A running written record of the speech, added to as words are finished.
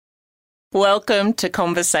Welcome to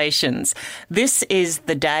Conversations. This is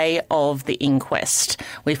the day of the inquest.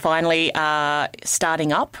 We finally are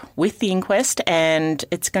starting up with the inquest, and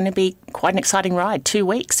it's going to be quite an exciting ride, 2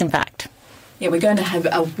 weeks in fact. Yeah, we're going to have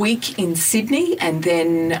a week in Sydney, and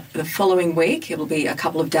then the following week it'll be a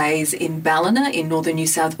couple of days in Ballina in northern New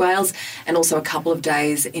South Wales, and also a couple of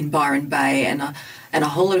days in Byron Bay, and a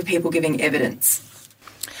whole lot of people giving evidence.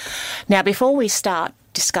 Now, before we start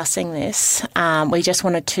discussing this, we just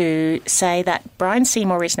wanted to say that Brian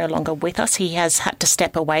Seymour is no longer with us. He has had to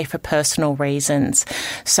step away for personal reasons.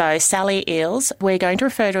 So Sally Eales, we're going to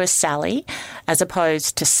refer to as Sally as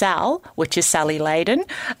opposed to Sal, which is Sally Layden.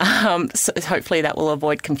 So hopefully that will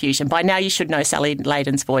avoid confusion. By now you should know Sally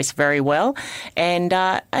Layden's voice very well. And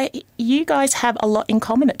you guys have a lot in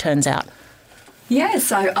common, it turns out. Yeah,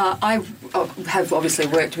 so I have obviously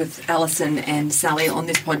worked with Alison and Sally on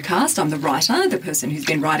this podcast. I'm the writer, the person who's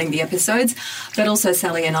been writing the episodes, but also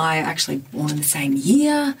Sally and I are actually born in the same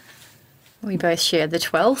year. We both share the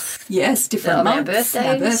 12th. Yes, different months.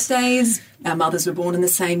 Our birthdays. Our mothers were born in the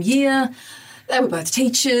same year. They were both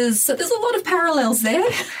teachers, so there's a lot of parallels there.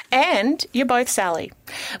 And you're both Sally,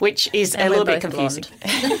 which is a little bit confusing.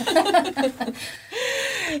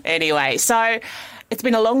 Anyway, so it's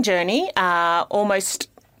been a long journey, almost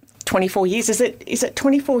 24 years. Is it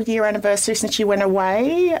 24-year anniversary since you went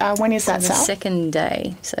away? When is that, Sal? The second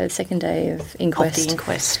day. So the second day of inquest. Of the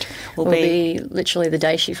inquest will be literally the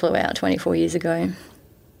day she flew out 24 years ago.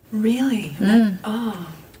 Really? Oh.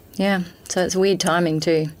 Yeah, so it's weird timing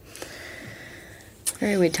too.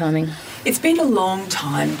 Very weird timing. It's been a long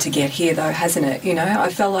time to get here though, hasn't it? You know, I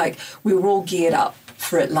felt like we were all geared up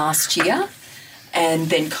for it last year, and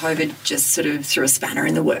then COVID just sort of threw a spanner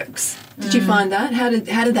in the works. Did you find that? How did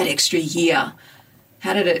that extra year,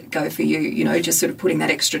 how did it go for you, you know, just sort of putting that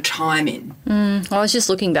extra time in? I was just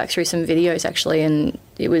looking back through some videos actually, and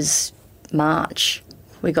it was March.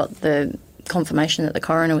 We got the confirmation that the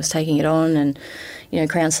coroner was taking it on, and, you know,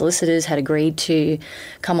 Crown solicitors had agreed to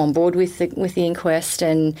come on board with the inquest,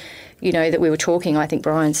 and, you know, that we were talking, I think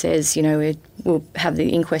Brian says, you know, we'll have the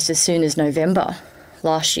inquest as soon as November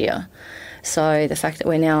last year. So the fact that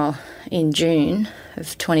we're now in June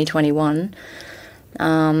of 2021,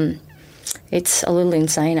 it's a little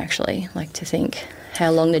insane actually, like to think how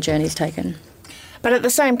long the journey's taken. But at the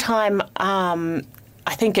same time,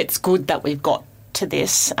 I think it's good that we've got to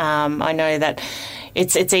this. I know that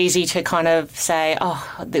it's easy to kind of say,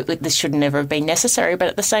 oh, this should never have been necessary. But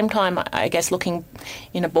at the same time, I guess looking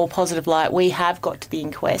in a more positive light, we have got to the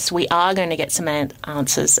inquest. We are going to get some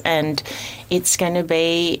answers, and it's going to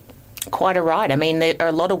be quite a ride. I mean, there are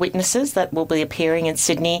a lot of witnesses that will be appearing in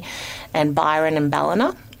Sydney and Byron and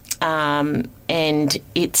Ballina, and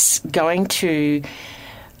it's going to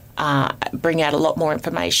bring out a lot more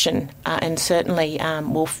information, and certainly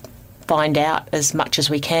we'll find out as much as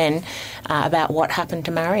we can about what happened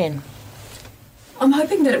to Marion. I'm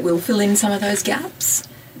hoping that it will fill in some of those gaps.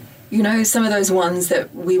 You know, some of those ones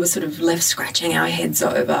that we were sort of left scratching our heads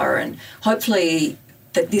over, and hopefully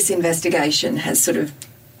that this investigation has sort of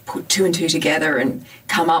put two and two together and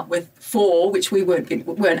come up with four, which we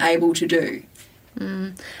weren't able to do.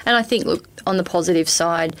 And I think, look, on the positive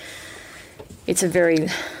side, it's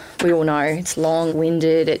we all know, it's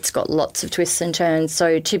long-winded, it's got lots of twists and turns.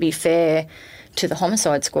 So to be fair to the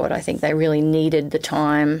homicide squad, I think they really needed the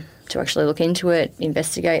time to actually look into it,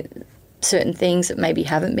 investigate certain things that maybe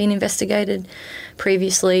haven't been investigated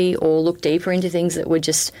previously, or look deeper into things that were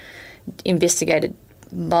just investigated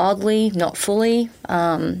mildly, not fully,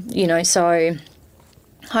 you know, so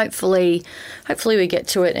hopefully we get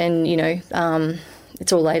to it and, you know,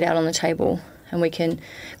 it's all laid out on the table, and we can,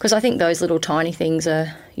 because I think those little tiny things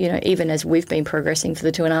are, you know, even as we've been progressing for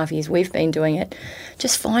the 2.5 years we've been doing it,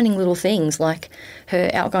 just finding little things like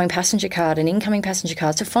her outgoing passenger card and incoming passenger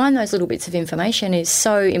cards, to find those little bits of information is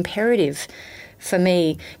so imperative for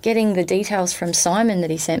me. Getting the details from Simon that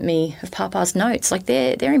he sent me of Papa's notes, like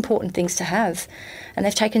they're important things to have, and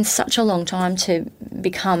they've taken such a long time to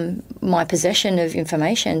become my possession of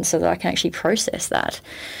information so that I can actually process that.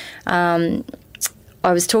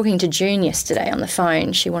 I was talking to June yesterday on the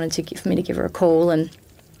phone. She wanted for me to give her a call, and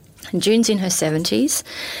June's in her 70s.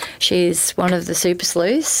 She's one of the super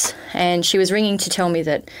sleuths, and she was ringing to tell me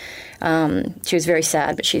that she was very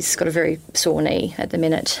sad, but she's got a very sore knee at the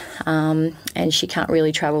minute, and she can't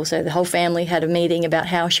really travel. So the whole family had a meeting about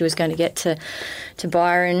how she was going to get to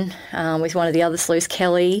Byron with one of the other sleuths,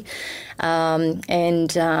 Kelly,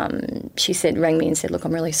 and she rang me and said, look,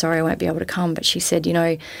 I'm really sorry I won't be able to come, but she said, you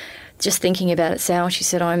know, just thinking about it, Sal, she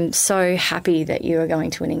said, I'm so happy that you are going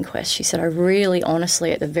to an inquest. She said, I really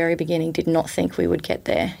honestly at the very beginning did not think we would get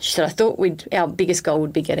there. She said, I thought our biggest goal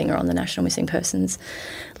would be getting her on the National Missing Persons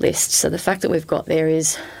list. So the fact that we've got there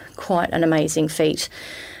is quite an amazing feat.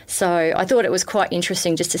 So I thought it was quite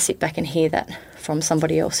interesting just to sit back and hear that from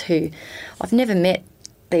somebody else who I've never met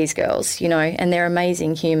these girls, you know, and they're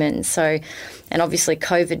amazing humans. So, and obviously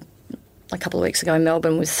COVID a couple of weeks ago in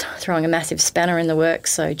Melbourne was throwing a massive spanner in the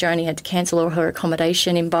works, so Joni had to cancel all her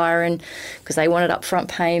accommodation in Byron because they wanted upfront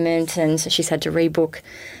payment, and so she's had to rebook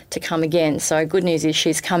to come again. So good news is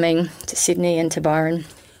she's coming to Sydney and to Byron.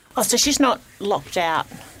 Oh, so she's not locked out?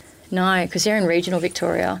 No, because they're in regional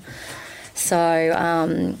Victoria.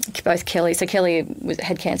 So both Kelly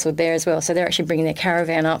had cancelled there as well, so they're actually bringing their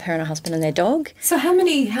caravan up, her and her husband and their dog. So how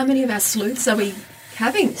many of our sleuths are we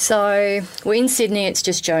having? So we're in Sydney, it's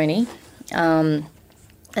just Joni. And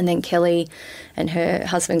then Kelly and her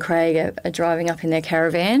husband Craig are driving up in their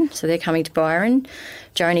caravan, so they're coming to Byron.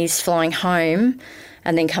 Joni's flying home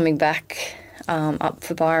and then coming back up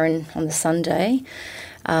for Byron on the Sunday.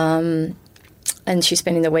 And she's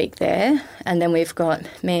spending the week there. And then we've got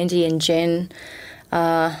Mandy and Jen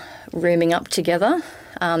rooming up together.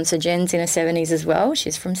 So Jen's in her 70s as well.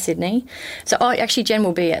 She's from Sydney. So actually Jen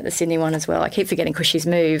will be at the Sydney one as well. I keep forgetting because she's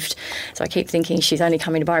moved. So I keep thinking she's only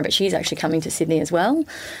coming to Byron, but she's actually coming to Sydney as well.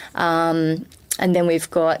 And then we've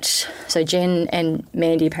got, so Jen and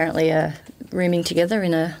Mandy apparently are rooming together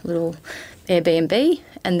in a little Airbnb.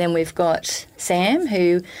 And then we've got Sam,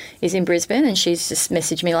 who is in Brisbane, and she's just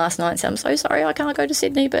messaged me last night and said, I'm so sorry I can't go to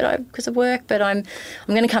Sydney because of work, but I'm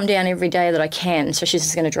going to come down every day that I can. So she's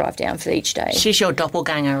just going to drive down for each day. She's your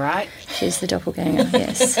doppelganger, right? She's the doppelganger,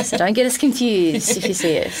 yes. So don't get us confused if you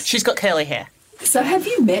see us. She's got curly hair. So have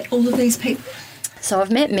you met all of these people? So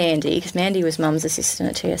I've met Mandy, because Mandy was Mum's assistant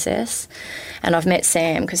at TSS, and I've met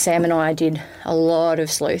Sam, because Sam and I did a lot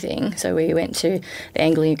of sleuthing. So we went to the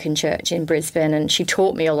Anglican Church in Brisbane, and she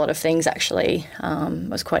taught me a lot of things, actually. It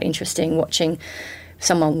was quite interesting watching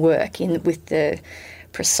someone work with the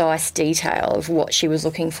precise detail of what she was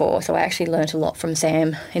looking for. So I actually learnt a lot from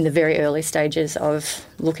Sam in the very early stages of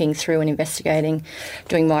looking through and investigating,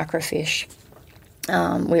 doing microfiche.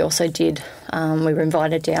 We also did, we were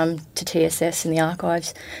invited down to TSS in the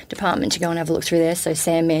archives department to go and have a look through there. So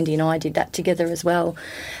Sam, Mandy and I did that together as well.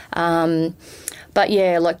 But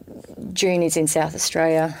yeah, like June is in South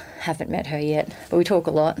Australia, haven't met her yet, but we talk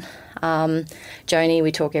a lot. Joni,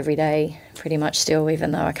 we talk every day pretty much still,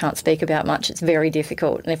 even though I can't speak about much. It's very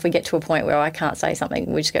difficult. And if we get to a point where I can't say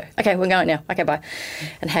something, we just go, okay, we're going now. Okay, bye.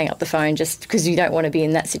 And hang up the phone just because you don't want to be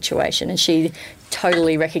in that situation. And she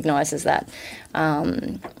totally recognises that.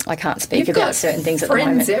 I can't speak about certain things at the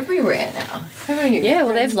moment. You've got friends everywhere now, haven't you? Yeah,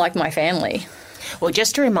 well, they're like my family. Well,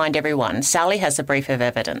 just to remind everyone, Sally has a brief of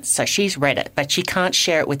evidence, so she's read it, but she can't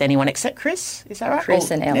share it with anyone except Chris. Is that right? Chris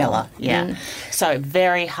and Ella. Yeah. So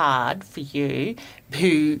very hard for you,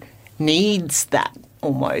 who needs that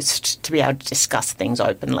almost to be able to discuss things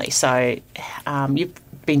openly. So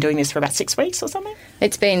you've been doing this for about 6 weeks or something?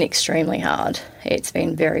 It's been extremely hard. It's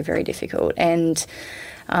been very, very difficult. And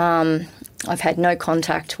I've had no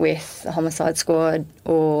contact with the homicide squad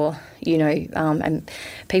or, and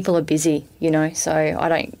people are busy, so I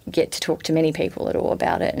don't get to talk to many people at all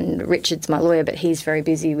about it. And Richard's my lawyer, but he's very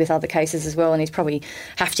busy with other cases as well, and he's probably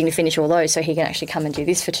having to finish all those so he can actually come and do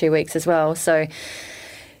this for 2 weeks as well. So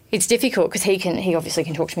it's difficult because he obviously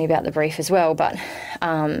can talk to me about the brief as well, but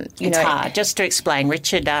it's hard. Just to explain,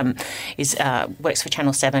 Richard works for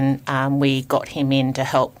Channel 7. We got him in to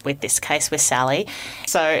help with this case with Sally,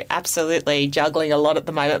 so absolutely juggling a lot at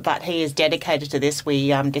the moment. But he is dedicated to this. We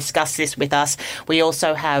discussed this with us. We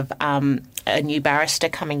also have a new barrister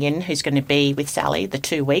coming in who's going to be with Sally the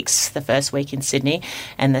 2 weeks. The first week in Sydney,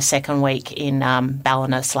 and the second week in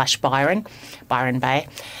Ballina/Byron Bay.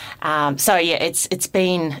 So yeah, it's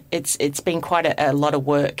been quite a lot of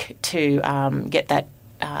work to get that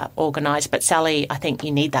organised. But Sally, I think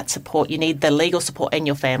you need that support. You need the legal support and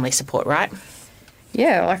your family support, right?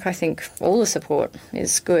 Yeah, I think all the support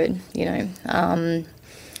is good. It's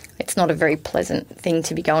not a very pleasant thing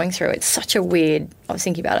to be going through. It's such a weird. I was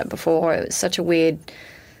thinking about it before. It was such a weird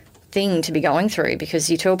thing to be going through,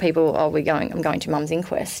 because you tell people, I'm going to Mum's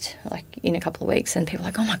inquest like in a couple of weeks, and people are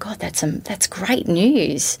like, oh my God, that's great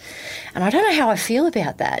news. And I don't know how I feel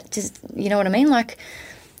about that. Just, you know what I mean? Like,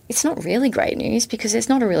 it's not really great news because it's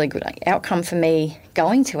not a really good outcome for me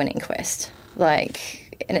going to an inquest. And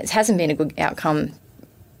it hasn't been a good outcome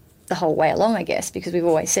the whole way along, I guess, because we've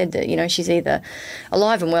always said that, she's either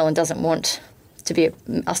alive and well and doesn't want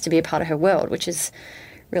us to be a part of her world, which is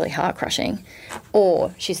really heart-crushing,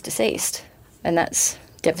 or she's deceased, and that's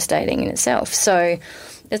devastating in itself. So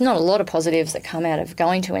there's not a lot of positives that come out of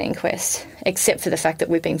going to an inquest, except for the fact that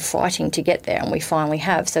we've been fighting to get there and we finally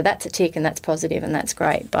have. So that's a tick and that's positive and that's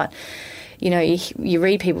great. But, you know, you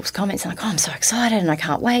read people's comments and like, oh, I'm so excited and I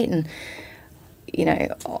can't wait. And, you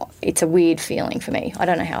know, it's a weird feeling for me. I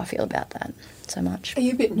don't know how I feel about that so much. Are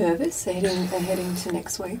you a bit nervous heading to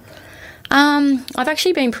next week? I've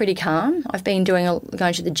actually been pretty calm. I've been going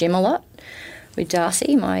to the gym a lot with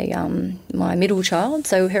Darcy, my middle child.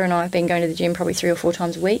 So her and I have been going to the gym probably 3 or 4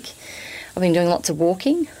 times a week. I've been doing lots of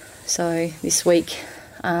walking. So this week,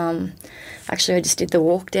 actually I just did the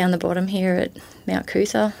walk down the bottom here at Mount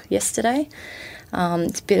Cootha yesterday.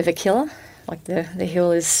 It's a bit of a killer. Like the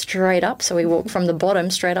hill is straight up, so we walk from the bottom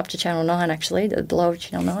straight up to Channel 9, actually, the below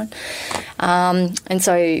Channel 9. And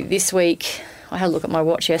so this week, I had a look at my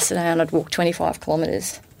watch yesterday and I'd walked 25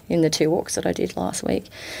 kilometres in the 2 walks that I did last week.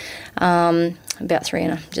 About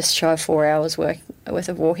just shy of 4 hours worth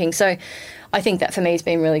of walking. So I think that for me has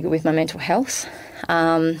been really good with my mental health.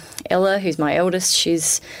 Ella, who's my eldest,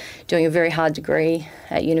 she's doing a very hard degree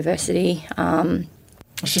at university.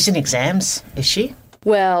 She's in exams, is she?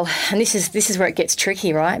 Well, and this is where it gets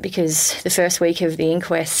tricky, right? Because the first week of the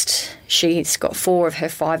inquest, she's got 4 of her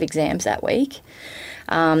 5 exams that week.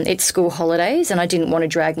 It's school holidays, and I didn't want to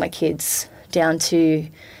drag my kids down to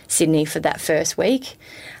Sydney for that first week.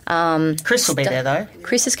 Chris will be there, though.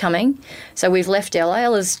 Chris is coming. So we've left Ella.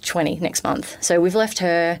 Ella's 20 next month. So we've left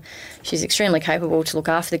her. She's extremely capable to look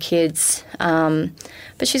after the kids.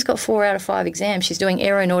 But she's got 4 out of 5 exams. She's doing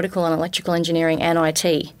aeronautical and electrical engineering and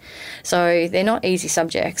IT. So they're not easy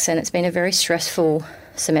subjects, and it's been a very stressful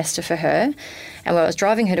semester for her. And I was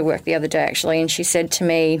driving her to work the other day, actually, and she said to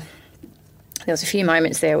me, there was a few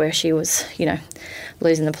moments there where she was, you know,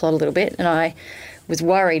 losing the plot a little bit, and I was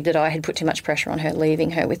worried that I had put too much pressure on her,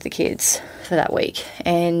 leaving her with the kids for that week.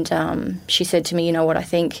 And she said to me, you know what, I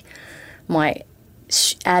think my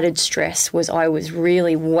added stress was I was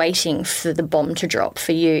really waiting for the bomb to drop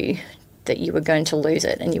for you, that you were going to lose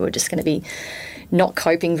it and you were just going to be not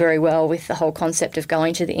coping very well with the whole concept of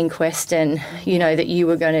going to the inquest, and, you know, that you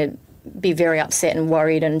were going to be very upset and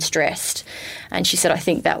worried and stressed. And she said, I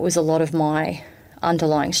think that was a lot of my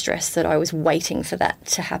underlying stress, that I was waiting for that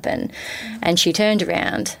to happen. And she turned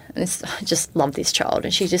around, and I just love this child,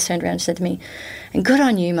 and she just turned around and said to me, and good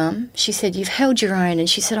on you, Mum. She said, you've held your own. And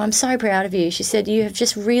she said, I'm so proud of you. She said, you have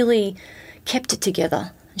just really kept it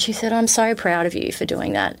together. And she said, I'm so proud of you for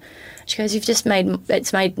doing that. She goes, it's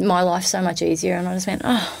made my life so much easier. And I just went,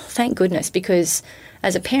 oh, thank goodness, because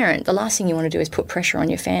as a parent, the last thing you want to do is put pressure on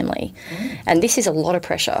your family. And this is a lot of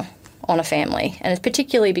pressure on a family. And it's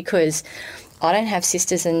particularly because I don't have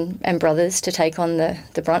sisters and brothers to take on the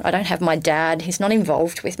brunt. I don't have my dad. He's not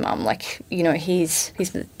involved with Mum. Like, you know, he's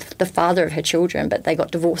the father of her children, but they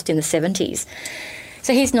got divorced in the 70s.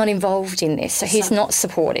 So he's not involved in this. So he's not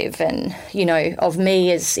supportive and, you know, of me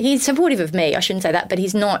he's supportive of me, I shouldn't say that, but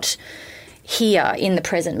he's not here in the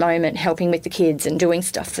present moment helping with the kids and doing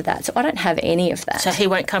stuff for that. So I don't have any of that. So he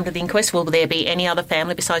won't come to the inquest? Will there be any other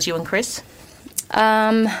family besides you and Chris?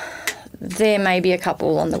 There may be a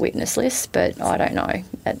couple on the witness list, but I don't know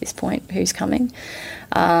at this point who's coming.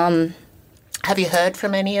 Have you heard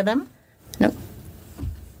from any of them? No.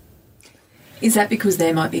 Is that because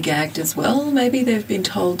they might be gagged as well? Maybe they've been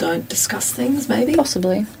told don't discuss things, maybe?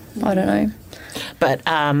 Possibly. I don't know. But,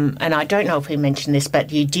 and I don't know if we mentioned this,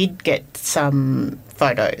 but you did get some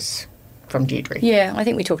photos from Deirdre. Yeah, I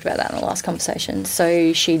think we talked about that in the last conversation.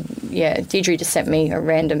 So Deirdre just sent me a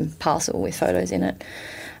random parcel with photos in it,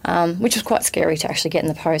 which was quite scary to actually get in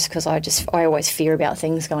the post, because I always fear about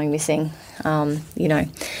things going missing, you know.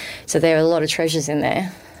 So there are a lot of treasures in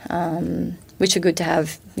there, which are good to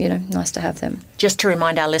have, you know, nice to have them. Just to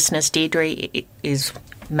remind our listeners, Deirdre is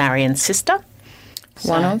Marion's sister.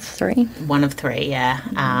 One of 3. One of 3, yeah.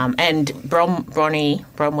 And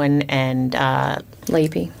Bronwyn and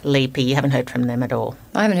Leapy, you haven't heard from them at all?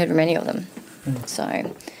 I haven't heard from any of them.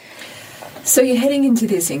 So you're heading into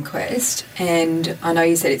this inquest, and I know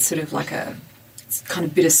you said it's sort of like it's kind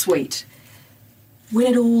of bittersweet. When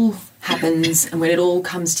it all happens and when it all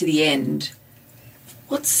comes to the end,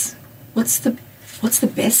 what's the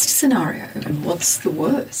best scenario and what's the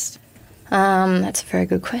worst? That's a very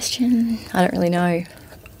good question. I don't really know.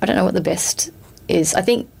 I don't know what the best is. I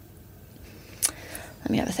think, let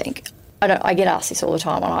me have a think. I get asked this all the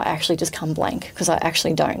time, and I actually just come blank because I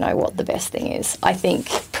actually don't know what the best thing is. I think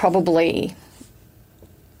probably,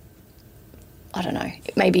 I don't know,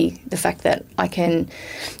 maybe the fact that I can,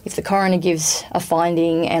 if the coroner gives a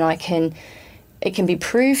finding and it can be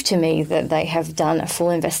proved to me that they have done a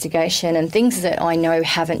full investigation and things that I know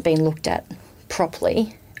haven't been looked at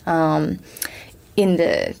properly, in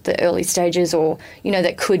the early stages, or,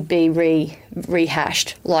 that could be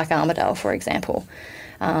rehashed, like Armidale, for example.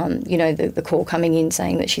 The call coming in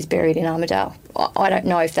saying that she's buried in Armidale. I don't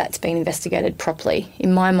know if that's been investigated properly.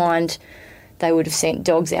 In my mind, they would have sent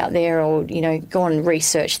dogs out there or, gone and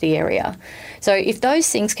researched the area. So if those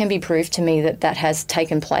things can be proved to me that has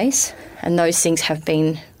taken place and those things have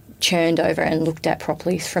been churned over and looked at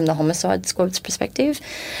properly from the homicide squad's perspective,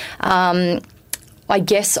 I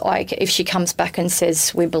guess if she comes back and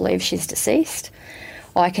says we believe she's deceased,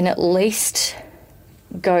 I can at least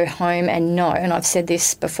go home and know, and I've said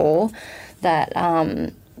this before, that,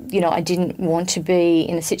 I didn't want to be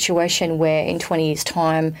in a situation where in 20 years'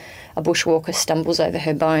 time a bushwalker stumbles over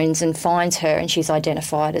her bones and finds her and she's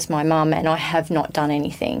identified as my mum and I have not done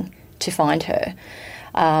anything to find her.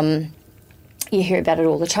 You hear about it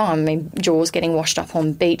all the time. I mean, Jaws getting washed up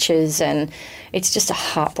on beaches, and it's just a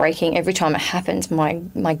heartbreaking. Every time it happens, my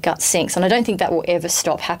gut sinks. And I don't think that will ever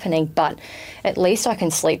stop happening, but at least I can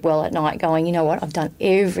sleep well at night going, you know what, I've done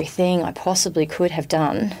everything I possibly could have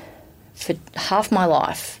done for half my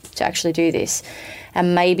life to actually do this,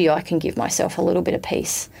 and maybe I can give myself a little bit of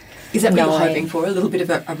peace. Is that what you're hoping for, a little bit of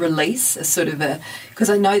a release, because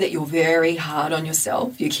I know that you're very hard on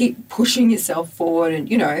yourself. You keep pushing yourself forward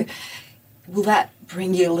and, will that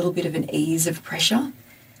bring you a little bit of an ease of pressure?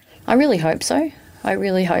 I really hope so. I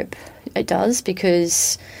really hope it does,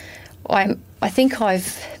 because I think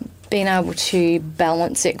I've been able to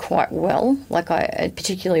balance it quite well.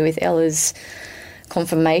 Particularly with Ella's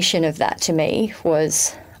confirmation of that to me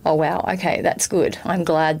was, oh wow, okay, that's good. I'm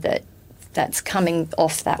glad that that's coming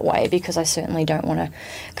off that way, because I certainly don't want to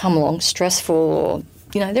come along stressful, or,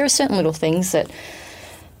 there are certain little things that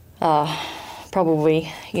are probably,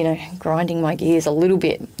 grinding my gears a little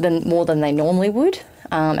bit more than they normally would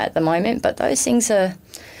at the moment. But those things are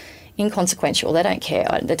inconsequential. They don't care.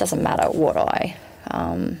 It doesn't matter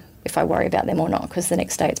if I worry about them or not, because the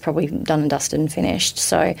next day it's probably done and dusted and finished.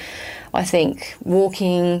 So I think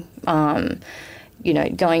walking, going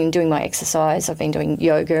and doing my exercise. I've been doing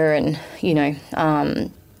yoga and,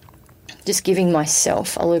 just giving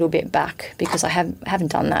myself a little bit back, because I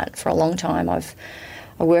haven't done that for a long time.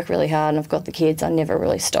 I work really hard and I've got the kids. I never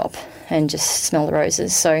really stop and just smell the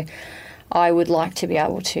roses. So I would like to be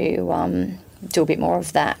able to do a bit more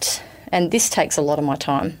of that. And this takes a lot of my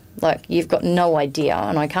time. You've got no idea,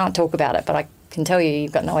 and I can't talk about it, but I can tell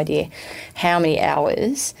you've got no idea how many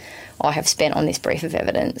hours I have spent on this brief of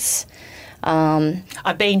evidence.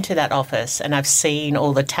 I've been to that office and I've seen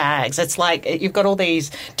all the tags. It's like you've got all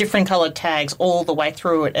these different coloured tags all the way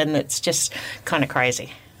through it, and it's just kind of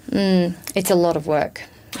crazy. It's a lot of work.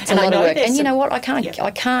 It's a lot of work. And you know what? I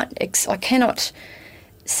cannot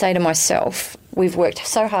say to myself, we've worked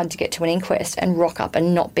so hard to get to an inquest and rock up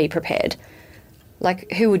and not be prepared.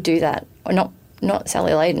 Who would do that? Or not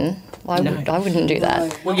Sally Layden. I wouldn't do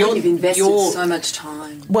that. Well, you've invested so much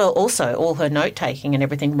time. Well, also all her note-taking and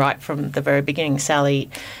everything right from the very beginning. Sally,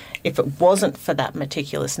 if it wasn't for that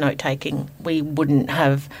meticulous note-taking, we wouldn't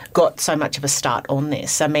have got so much of a start on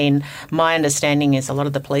this. I mean, my understanding is a lot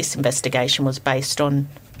of the police investigation was based on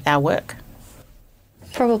our work.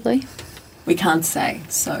 Probably. We can't say,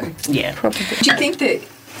 so... Yeah. Probably. Do you think that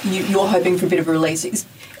you're hoping for a bit of a release?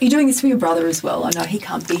 Are you doing this for your brother as well? I know he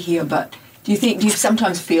can't be here, but do you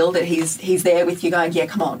sometimes feel that he's there with you going, yeah,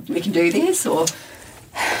 come on, we can do this, or...?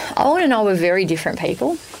 Owen and I were very different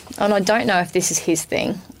people, and I don't know if this is his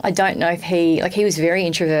thing. I don't know if he was very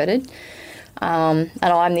introverted, and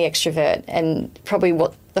I'm the extrovert, and probably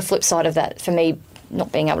what the flip side of that for me,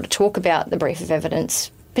 not being able to talk about the brief of evidence,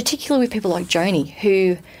 particularly with people like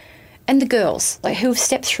Joni, and the girls, who have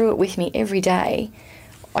stepped through it with me every day.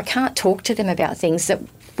 I can't talk to them about things that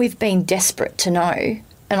we've been desperate to know,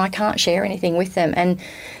 and I can't share anything with them, and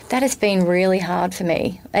that has been really hard for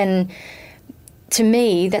me. And to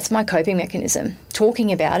me, that's my coping mechanism.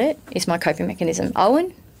 Talking about it is my coping mechanism.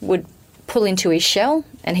 Owen would pull into his shell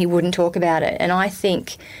and he wouldn't talk about it. And I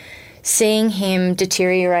think seeing him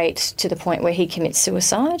deteriorate to the point where he commits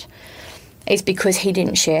suicide is because he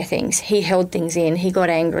didn't share things. He held things in. He got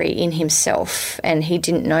angry in himself, and he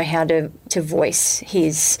didn't know how to voice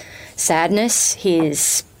his sadness,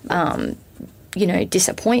 his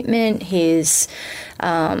disappointment, his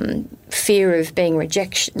fear of being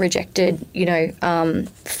rejected,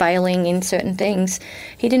 failing in certain things.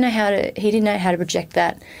 He didn't know how to project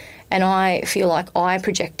that, and I feel like I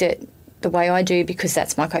project it the way I do because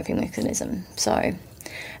that's my coping mechanism. So,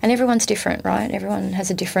 and everyone's different, right? Everyone has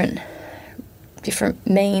a different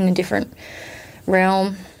mean and different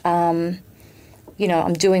realm. I'm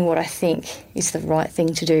doing what I think is the right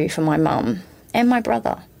thing to do for my mum and my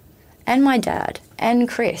brother and my dad and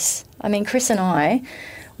Chris. I mean, Chris and I,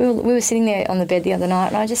 we were sitting there on the bed the other night,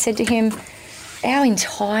 and I just said to him, our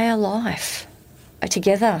entire life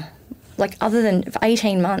together, like other than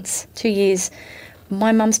 18 months, 2 years,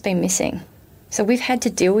 my mum's been missing. So we've had to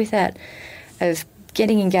deal with that, of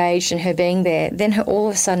getting engaged and her being there, then her all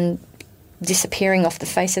of a sudden disappearing off the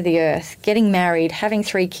face of the earth, getting married, having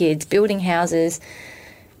 3 kids, building houses,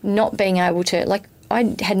 not being able to, like,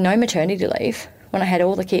 I had no maternity leave when I had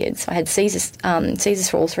all the kids. I had Caesars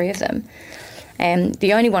for all 3 of them. And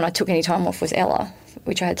the only one I took any time off was Ella,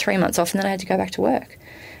 which I had 3 months off, and then I had to go back to work.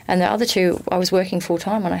 And the other 2, I was working full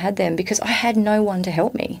time when I had them because I had no one to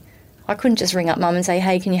help me. I couldn't just ring up mum and say,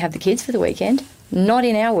 hey, can you have the kids for the weekend? Not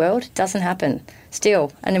in our world. It doesn't happen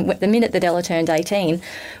still. And the minute that Ella turned 18, it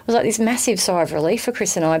was like this massive sigh of relief for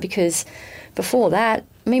Chris and I, because before that,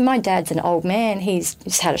 I mean, my dad's an old man. He's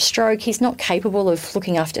just had a stroke. He's not capable of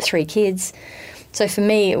looking after 3 kids. So for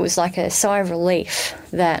me, it was like a sigh of relief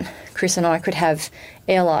that Chris and I could have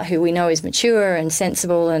Ella, who we know is mature and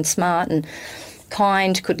sensible and smart and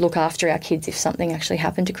kind, could look after our kids if something actually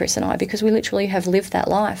happened to Chris and I, because we literally have lived that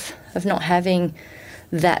life of not having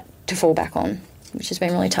that to fall back on, which has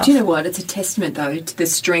been really tough. Do you know what? It's a testament, though, to the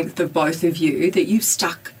strength of both of you that you've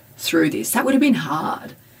stuck through this. That would have been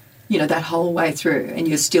hard, you know, that whole way through, and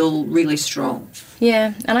you're still really strong.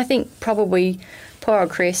 Yeah, and I think probably poor old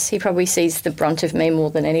Chris, he probably sees the brunt of me more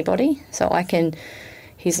than anybody. So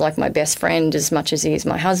he's like my best friend as much as he is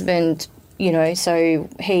my husband, you know, so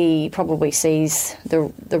he probably sees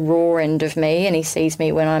the raw end of me, and he sees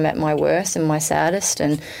me when I'm at my worst and my saddest,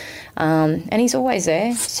 and he's always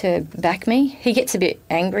there to back me. He gets a bit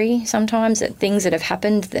angry sometimes at things that have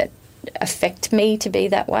happened that affect me to be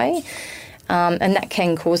that way, and that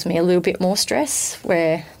can cause me a little bit more stress.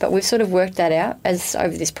 But we've sort of worked that out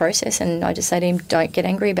over this process, and I just say to him, don't get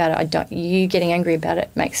angry about it. You getting angry about it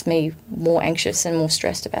makes me more anxious and more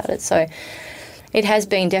stressed about it. So it has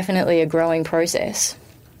been definitely a growing process.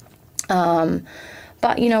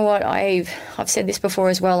 But you know what? I've said this before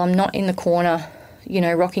as well. I'm not in the corner, you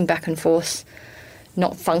know, rocking back and forth,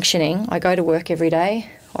 not functioning. I go to work every day.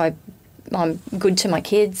 I'm good to my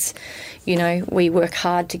kids. You know, we work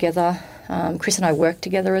hard together. Chris and I work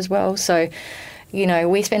together as well. So, you know,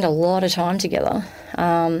 we spend a lot of time together.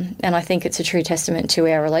 And I think it's a true testament to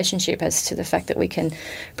our relationship as to the fact that we can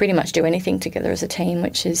pretty much do anything together as a team,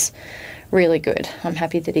 which is really good. I'm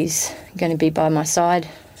happy that he's going to be by my side.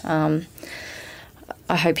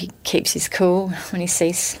 I hope he keeps his cool when he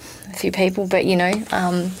sees a few people. But, you know,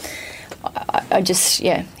 I just,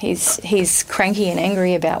 yeah, he's cranky and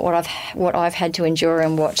angry about what I've had to endure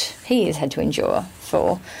and what he has had to endure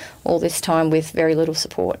for all this time with very little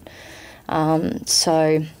support.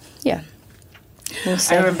 So, yeah. We'll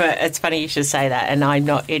see. I remember, it's funny you should say that, and I'm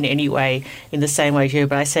not in any way in the same way as you,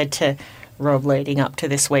 but I said to Rob leading up to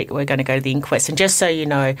this week, we're going to go to the inquest. And just so you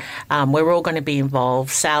know, we're all going to be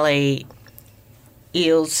involved. Sally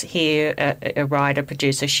Eels here, a writer,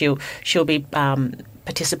 producer, she'll be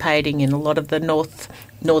participating in a lot of the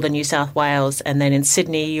northern New South Wales, and then in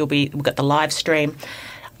Sydney we've got the live stream.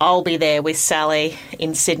 I'll be there with Sally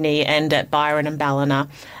in Sydney and at Byron and Ballina.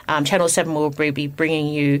 Channel 7 will be bringing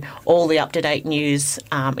you all the up-to-date news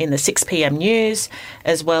in the 6 p.m. news,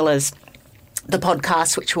 as well as the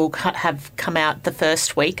podcast, which will have come out after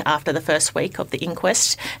the first week of the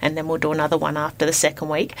inquest, and then we'll do another one after the second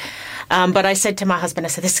week. But I said to my husband, I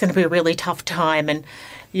said, this is going to be a really tough time, and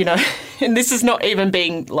you know, and this is not even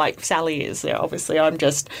being like Sally is. Obviously, I'm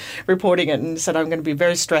just reporting it, and said I'm going to be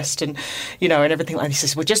very stressed, and you know, and everything like this. He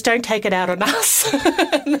says, well, just don't take it out on us.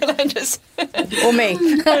 And then I just or me.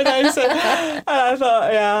 And I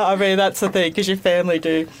thought, yeah, I mean that's the thing, because your family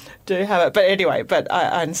do have it. But anyway,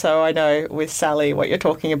 and so I know with Sally what you're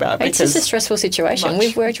talking about. It's just a stressful situation.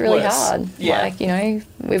 We've worked really hard. Yeah. Like, you know,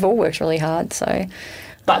 we've all worked really hard. So,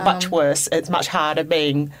 but much worse. It's much harder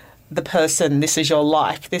being the person. This is your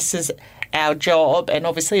life. This is our job, and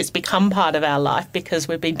obviously it's become part of our life because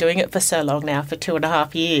we've been doing it for so long now, for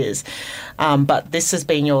 2.5 years. But this has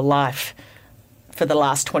been your life for the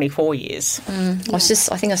last 24 years. I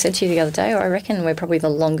think I said to you the other day, I reckon we're probably the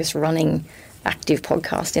longest running active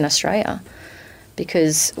podcast in Australia,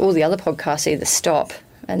 because all the other podcasts either stop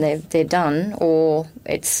and they're done, or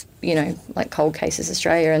it's, you know, like Cold Cases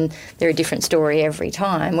Australia, and they're a different story every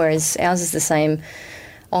time, whereas ours is the same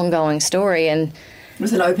ongoing story. And it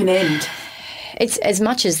was an open end. It's, as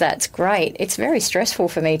much as that's great, it's very stressful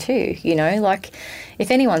for me too, you know. Like,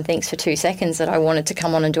 if anyone thinks for 2 seconds that I wanted to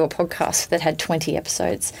come on and do a podcast that had 20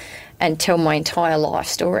 episodes and tell my entire life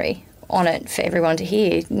story on it for everyone to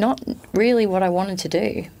hear, not really what I wanted to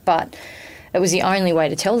do, but it was the only way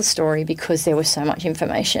to tell the story because there was so much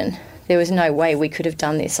information There was no way we could have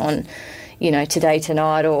done this on, Today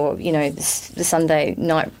Tonight or, the Sunday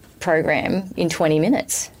night program in 20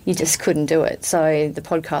 minutes. You just couldn't do it. So the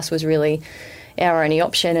podcast was really our only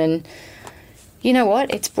option. And you know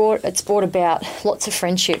what? It's brought about lots of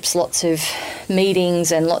friendships, lots of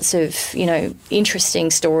meetings and lots of,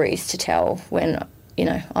 interesting stories to tell when,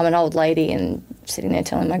 I'm an old lady and sitting there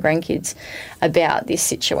telling my grandkids about this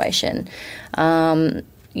situation.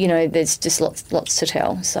 There's just lots to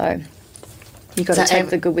tell. So you've got to take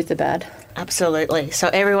the good with the bad. Absolutely. So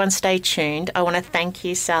everyone stay tuned. I want to thank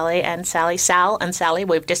you, Sally and Sally. Sal and Sally,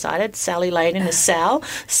 we've decided. Sally Layden is Sal.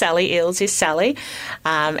 Sally Eales is Sally.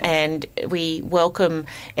 And we welcome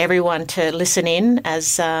everyone to listen in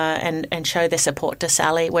and show their support to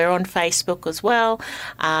Sally. We're on Facebook as well,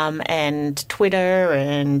 and Twitter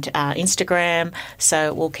and Instagram.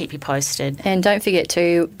 So we'll keep you posted. And don't forget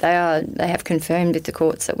too, they have confirmed with the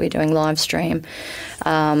courts that we're doing live stream.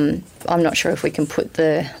 I'm not sure if we can put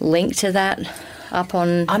the link to that up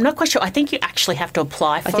on... I'm not quite sure. I think you actually have to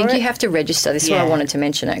apply for it. I think you have to register. This is why I wanted to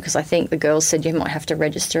mention it, because I think the girls said you might have to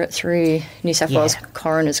register it through New South Wales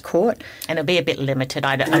Coroner's Court. And it'll be a bit limited,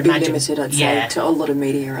 I'd imagine. It'll be limited, I'd say, to a lot of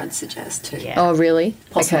media, I'd suggest, too. Yeah. Oh, really?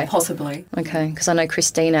 Possibly. Okay, because I know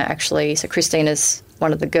Christina actually... So Christina's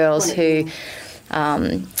one of the girls who...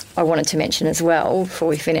 I wanted to mention as well before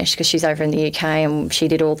we finish, because she's over in the UK and she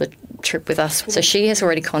did all the trip with us. So she has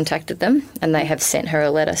already contacted them and they have sent her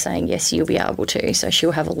a letter saying, yes, you'll be able to. So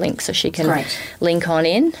she'll have a link so she can link on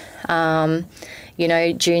in.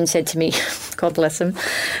 June said to me, God bless them.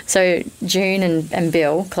 So June and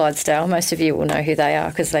Bill Clydesdale, most of you will know who they are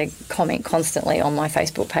because they comment constantly on my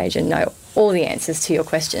Facebook page and know all the answers to your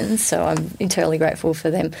questions. So I'm eternally grateful for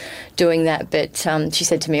them doing that. But she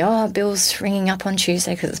said to me, Bill's ringing up on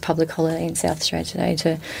Tuesday because it's public holiday in South Australia today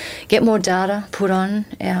to get more data put on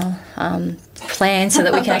our plan so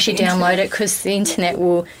that we can actually download it, because the internet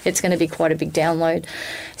it's going to be quite a big download.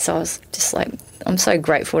 So I was just like, I'm so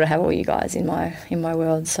grateful to have all you guys in my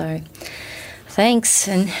world. So thanks.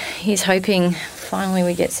 And he's hoping finally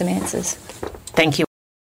we get some answers. Thank you.